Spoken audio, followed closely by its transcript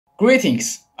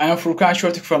Greetings, I am Furkan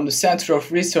Şortuk from the Center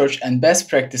of Research and Best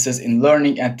Practices in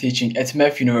Learning and Teaching at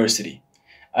MEF University.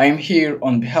 I am here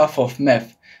on behalf of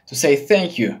MEF to say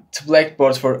thank you to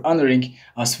Blackboard for honoring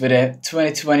us with a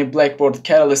 2020 Blackboard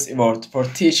Catalyst Award for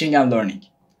Teaching and Learning.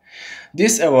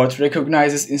 This award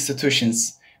recognizes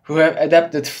institutions who have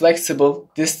adapted flexible,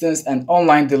 distance and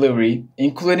online delivery,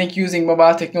 including using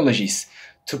mobile technologies,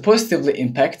 to positively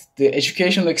impact the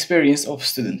educational experience of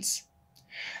students.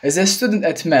 As a student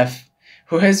at MEF,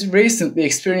 who has recently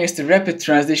experienced the rapid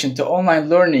transition to online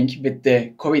learning with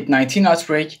the COVID-19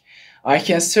 outbreak, I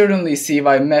can certainly see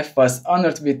why MEF was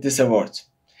honored with this award.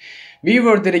 We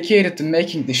were dedicated to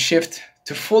making the shift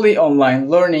to fully online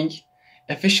learning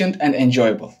efficient and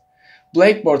enjoyable.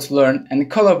 Blackboard Learn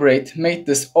and Collaborate made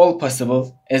this all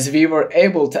possible as we were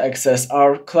able to access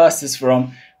our classes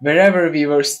from wherever we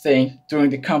were staying during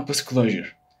the campus closure.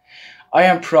 I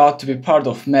am proud to be part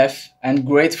of MEF and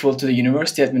grateful to the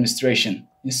university administration,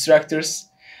 instructors,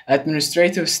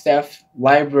 administrative staff,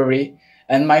 library,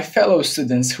 and my fellow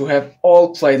students who have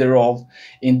all played a role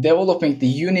in developing the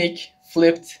unique,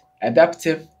 flipped,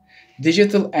 adaptive,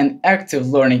 digital and active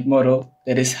learning model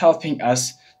that is helping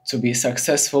us to be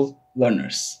successful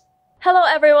learners. Hello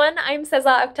everyone, I'm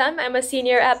Seza Aktan. I'm a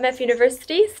senior at MEF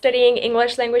University studying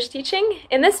English language teaching.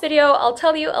 In this video, I'll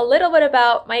tell you a little bit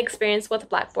about my experience with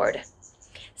Blackboard.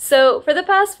 So for the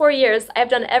past 4 years, I've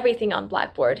done everything on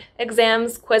Blackboard.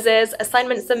 Exams, quizzes,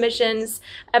 assignment submissions.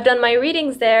 I've done my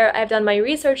readings there, I've done my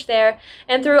research there,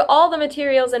 and through all the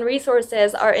materials and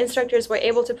resources our instructors were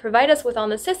able to provide us with on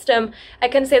the system, I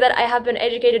can say that I have been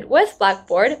educated with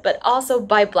Blackboard, but also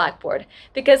by Blackboard,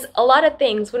 because a lot of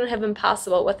things wouldn't have been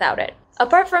possible without it.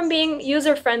 Apart from being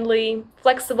user-friendly,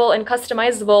 flexible, and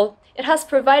customizable, it has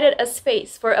provided a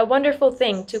space for a wonderful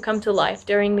thing to come to life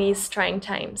during these trying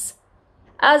times.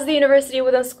 As the University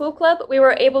Within School Club, we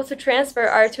were able to transfer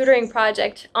our tutoring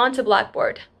project onto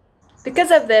Blackboard.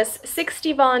 Because of this,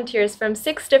 60 volunteers from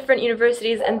 6 different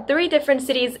universities and 3 different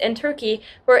cities in Turkey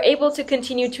were able to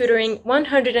continue tutoring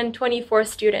 124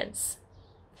 students.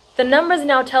 The numbers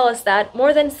now tell us that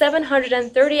more than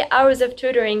 730 hours of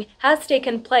tutoring has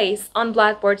taken place on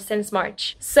Blackboard since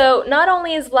March. So not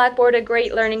only is Blackboard a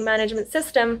great learning management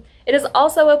system, it is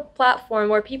also a platform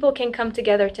where people can come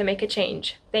together to make a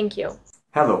change. Thank you.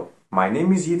 Hello, my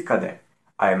name is Yiğit Kade.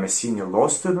 I am a senior law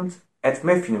student at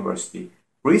MEF University.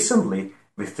 Recently,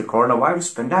 with the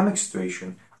coronavirus pandemic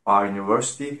situation, our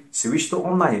university switched to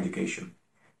online education.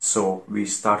 So we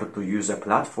started to use a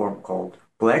platform called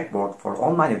Blackboard for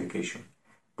online education.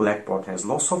 Blackboard has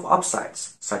lots of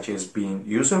upsides, such as being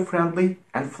user-friendly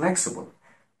and flexible.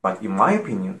 But in my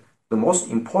opinion, the most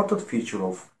important feature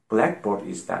of Blackboard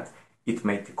is that it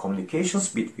made the communications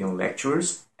between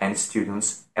lecturers and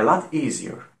students a lot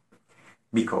easier,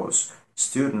 because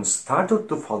students started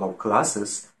to follow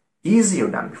classes easier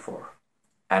than before,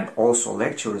 and also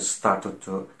lecturers started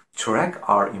to track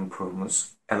our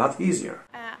improvements a lot easier.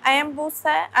 I am Buse.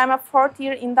 I'm a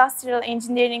 4th-year industrial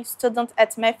engineering student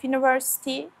at MEF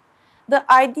University. The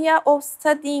idea of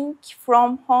studying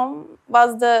from home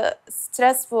was the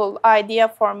stressful idea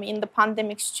for me in the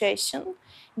pandemic situation,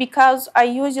 because I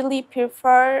usually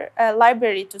prefer a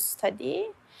library to study.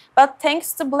 But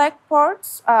thanks to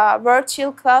Blackboard's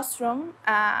virtual classroom,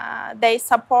 they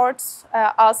support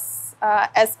us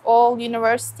as all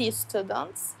university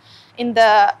students in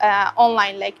the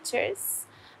online lectures.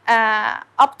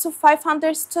 Up to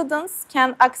 500 students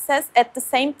can access at the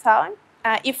same time.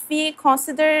 If we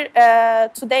consider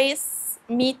today's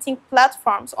meeting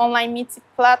platforms, online meeting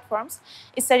platforms,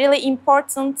 it's a really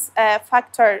important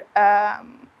factor.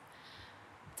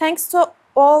 Thanks to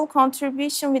all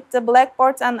contribution with the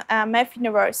Blackboard and MEF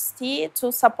University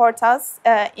to support us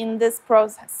in this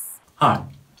process. Hi,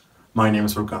 my name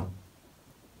is Furkan.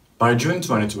 By June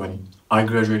 2020, I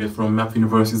graduated from MEF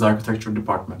University's architecture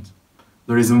department.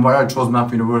 The reason why I chose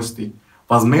MEF University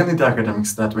was mainly the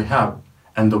academics that we have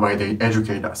and the way they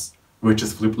educate us, which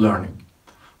is flipped learning.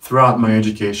 Throughout my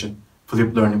education,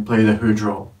 flipped learning played a huge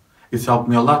role. It helped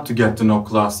me a lot to get to know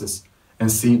classes and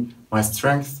see my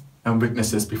strengths and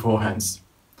weaknesses beforehand.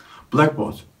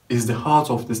 Blackboard is the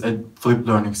heart of this flipped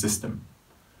learning system,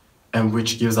 and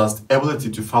which gives us the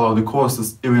ability to follow the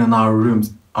courses even in our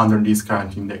rooms under these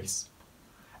quarantine days.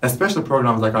 Especially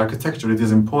programs like architecture, it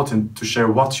is important to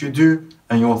share what you do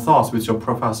and your thoughts with your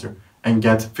professor and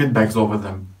get feedbacks over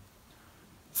them.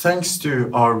 Thanks to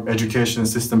our education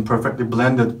system perfectly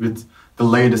blended with the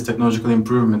latest technological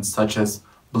improvements such as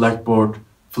Blackboard,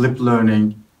 flipped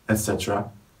learning, etc.,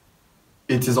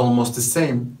 it is almost the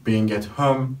same being at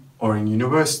home or in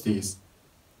universities.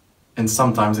 And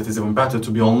sometimes it is even better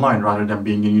to be online rather than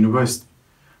being in university,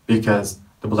 because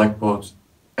the Blackboard,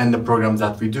 and the programs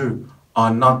that we do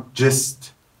are not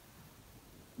just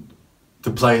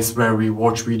the place where we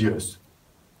watch videos.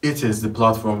 It is the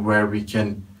platform where we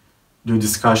can do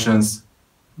discussions,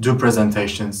 do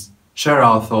presentations, share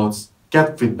our thoughts,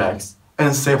 get feedbacks,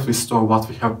 and safely store what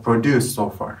we have produced so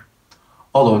far.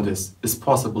 All of this is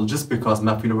possible just because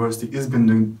MEF University has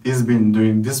been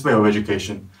doing this way of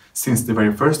education since the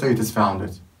very first day it is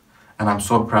founded. And I'm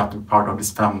so proud to be part of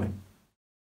this family.